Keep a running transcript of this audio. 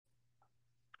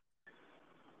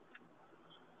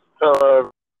Uh,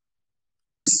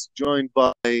 Joined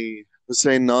by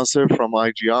Hussein Nasser from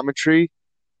iGeometry.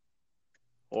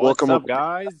 What's Welcome up, aboard.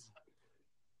 guys?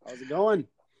 How's it going?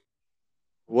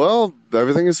 Well,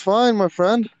 everything is fine, my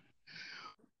friend.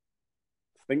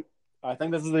 Think I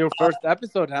think this is your first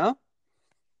episode, huh?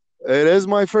 It is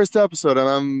my first episode,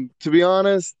 and to be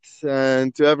honest,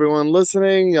 and to everyone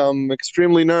listening, I'm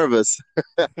extremely nervous.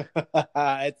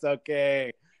 It's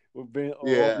okay. We've all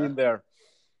Yeah, been there.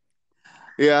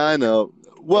 yeah, I know.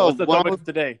 So, Well, what's the topic of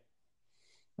today?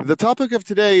 the topic of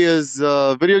today is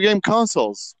video game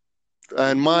consoles,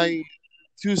 and Ooh. my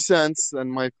 2 cents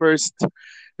and my first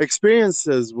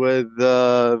experiences with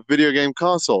video game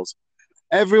consoles.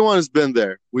 Everyone has been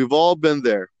there. We've all been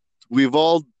there. We've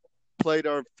all played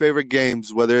our favorite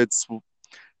games, whether it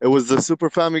was the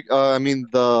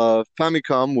the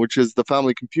Famicom, which is the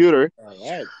family computer, All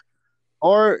right.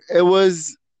 or it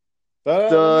was So let me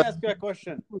the ask you a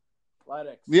question,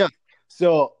 Lydex. yeah.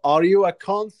 So, are you a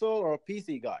console or a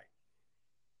PC guy?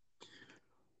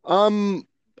 Um,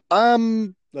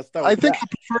 um, Let's start I with think that.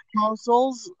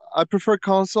 I prefer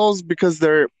consoles because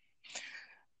they're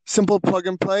simple plug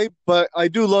and play. But I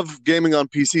do love gaming on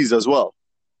PCs as well.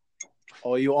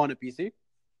 Oh, you on a PC?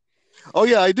 Oh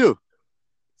yeah, I do.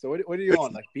 So, what are you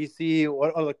on? Like PC?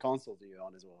 What other consoles are you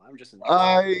on as well? I'm just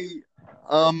interested.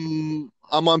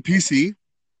 I'm on PC,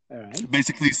 All right.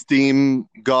 basically Steam,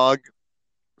 GOG,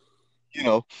 you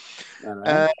know. All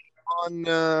right. And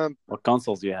on What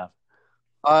consoles do you have?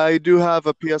 I do have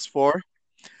a PS4,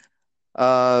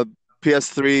 uh,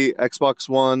 PS3, Xbox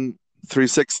One,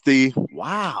 360.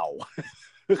 Wow.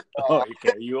 Oh,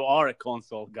 okay. You are a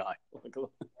console guy.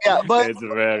 Yeah, but It's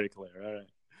very clear. All right.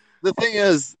 the thing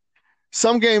is,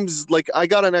 some games like I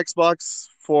got an Xbox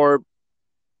for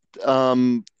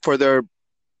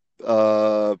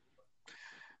uh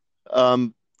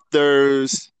um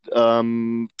there's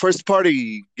first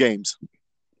party games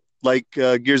like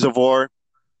Gears of War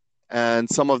and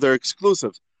some of their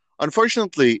exclusives.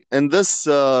 Unfortunately, in this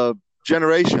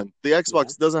generation, the Yeah.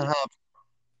 Xbox doesn't have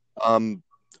um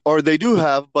or they do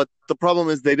have, but the problem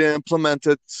is they didn't implement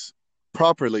it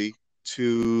properly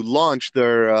to launch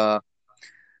their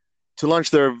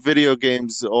video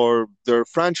games or their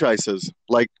franchises.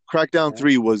 Like Crackdown Yeah.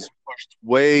 3 was pushed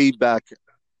way back.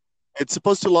 It's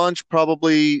supposed to launch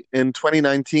probably in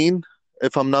 2019,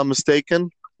 if I'm not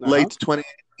mistaken, Uh-huh. late 2018,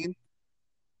 Let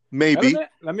maybe. me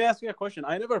let me ask you a question.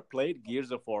 I never played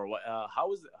Gears of War.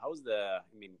 How is the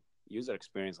user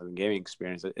experience and gaming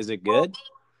experience? Is it good?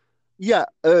 Yeah,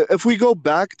 if we go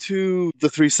back to the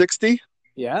 360,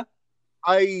 Yeah.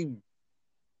 I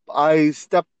I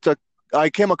stepped I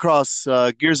came across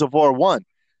Gears of War 1.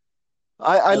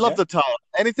 I love Okay. the title.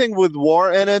 Anything with war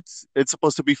in it, it's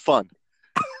supposed to be fun.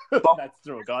 But That's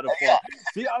true. God of yeah, War.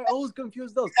 See, I always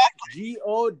confuse those.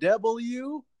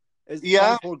 GOW is yeah,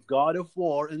 stands for God of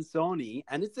War in Sony,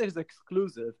 and it says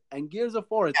exclusive. And Gears of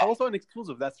War, it's also an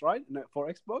exclusive. That's right for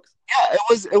Xbox. yeah.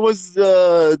 It was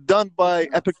done Makes by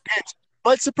Epic sense. Games,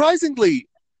 but surprisingly,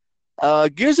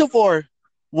 Gears of War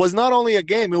was not only a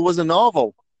game; it was a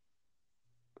novel.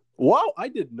 Wow, I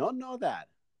did not know that.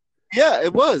 Yeah,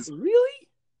 it was. Really?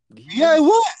 Yeah, it Gears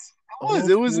was. It was. of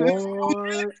It was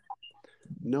War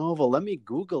novel. Let me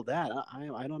Google that.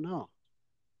 I don't know.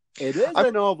 It is I,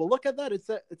 a novel. Look at that.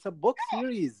 It's a book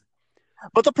series.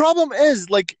 but the problem is,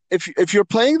 like, if you're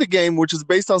playing the game, which is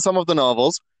based on some of the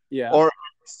novels, Yeah. or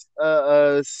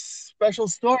a special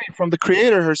story from the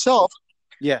creator herself,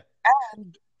 Yeah.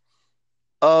 and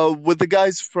with the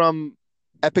guys from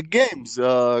Epic Games,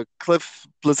 Cliff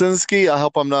Blazinski.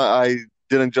 I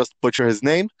didn't just butcher his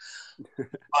name.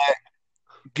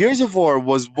 Gears of War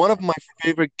was one of my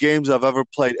favorite games I've ever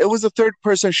played. It was a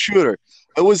third-person shooter.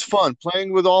 It was fun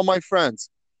playing with all my friends,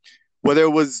 whether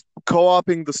it was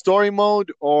co-oping the story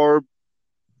mode or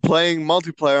playing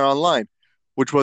multiplayer online.